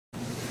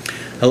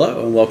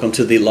Hello and welcome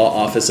to the Law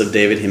Office of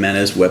David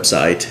Jimenez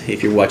website.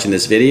 If you're watching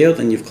this video,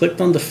 then you've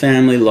clicked on the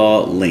family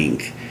law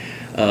link.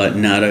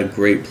 Not a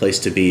great place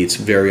to be. It's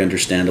very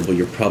understandable.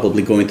 You're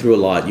probably going through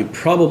a lot. You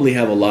probably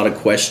have a lot of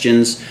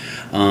questions,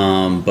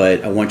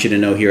 but I want you to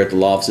know here at the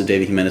Law Office of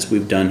David Jimenez,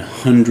 we've done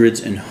hundreds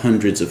and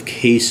hundreds of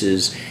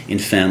cases in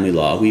family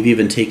law. We've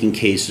even taken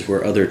cases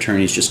where other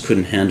attorneys just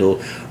couldn't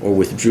handle or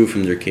withdrew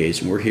from their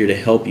case, and we're here to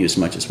help you as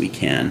much as we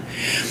can.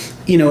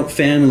 You know,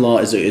 family law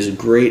is a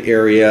great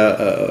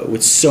area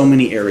with so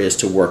many areas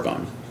to work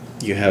on.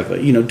 You have,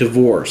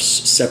 divorce,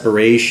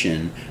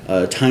 separation,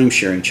 time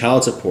sharing,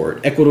 child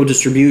support, equitable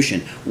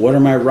distribution. What are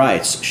my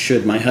rights?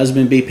 Should my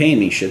husband be paying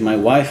me? Should my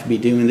wife be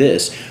doing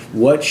this?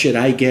 What should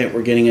I get?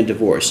 We're getting a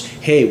divorce.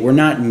 Hey, we're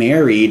not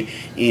married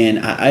and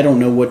I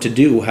don't know what to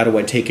do. How do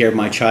I take care of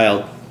my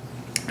child?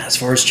 As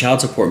far as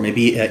child support,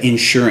 maybe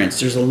insurance.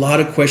 There's a lot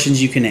of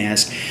questions you can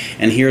ask.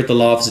 And here at the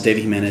Law Office of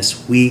David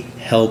Jimenez, we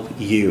help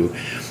you.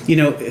 You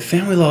know,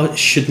 family law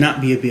should not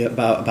be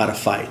about a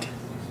fight.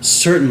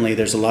 Certainly,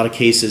 there's a lot of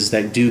cases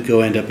that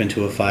do end up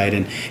into a fight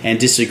and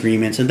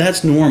disagreements, and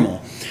that's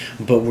normal.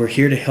 But we're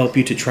here to help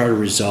you to try to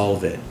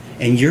resolve it.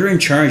 And you're in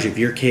charge of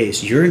your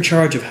case. You're in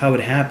charge of how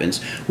it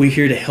happens. We're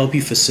here to help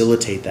you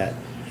facilitate that.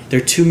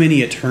 There are too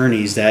many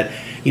attorneys that,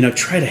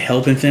 try to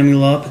help in family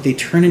law, but they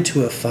turn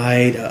into a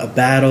fight, a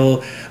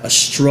battle, a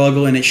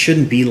struggle, and it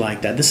shouldn't be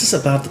like that. This is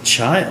about the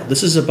child.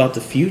 This is about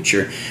the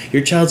future.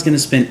 Your child's going to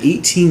spend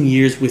 18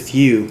 years with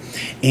you,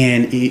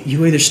 and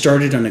you either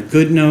started on a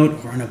good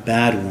note or on a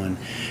bad one.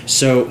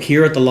 So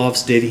here at the Law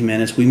Office of David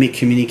Jimenez, we make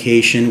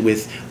communication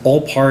with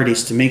all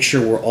parties to make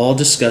sure we're all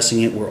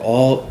discussing it, we're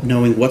all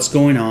knowing what's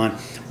going on.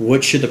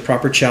 What should the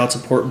proper child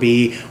support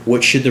be?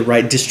 What should the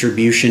right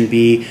distribution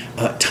be?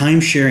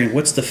 Time sharing,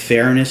 what's the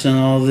fairness in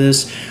all of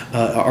this?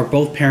 Are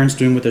both parents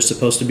doing what they're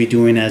supposed to be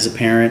doing as a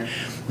parent?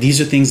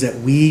 These are things that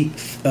we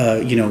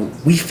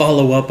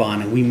follow up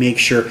on and we make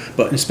sure,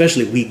 but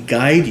especially we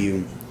guide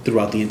you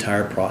throughout the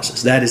entire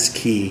process. That is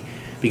key,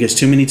 because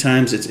too many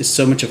times it's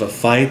so much of a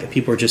fight that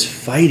people are just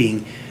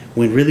fighting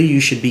when really you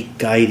should be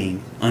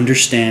guiding,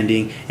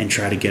 understanding, and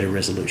try to get a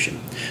resolution.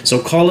 So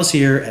call us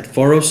here at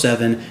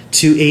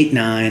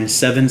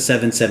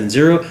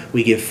 407-289-7770.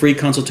 We give free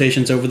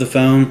consultations over the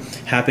phone.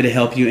 Happy to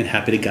help you and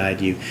happy to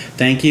guide you.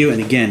 Thank you.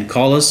 And again,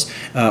 call us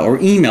or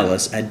email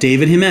us at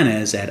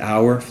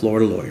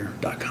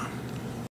davidjimenez@ourfloridalawyer.com.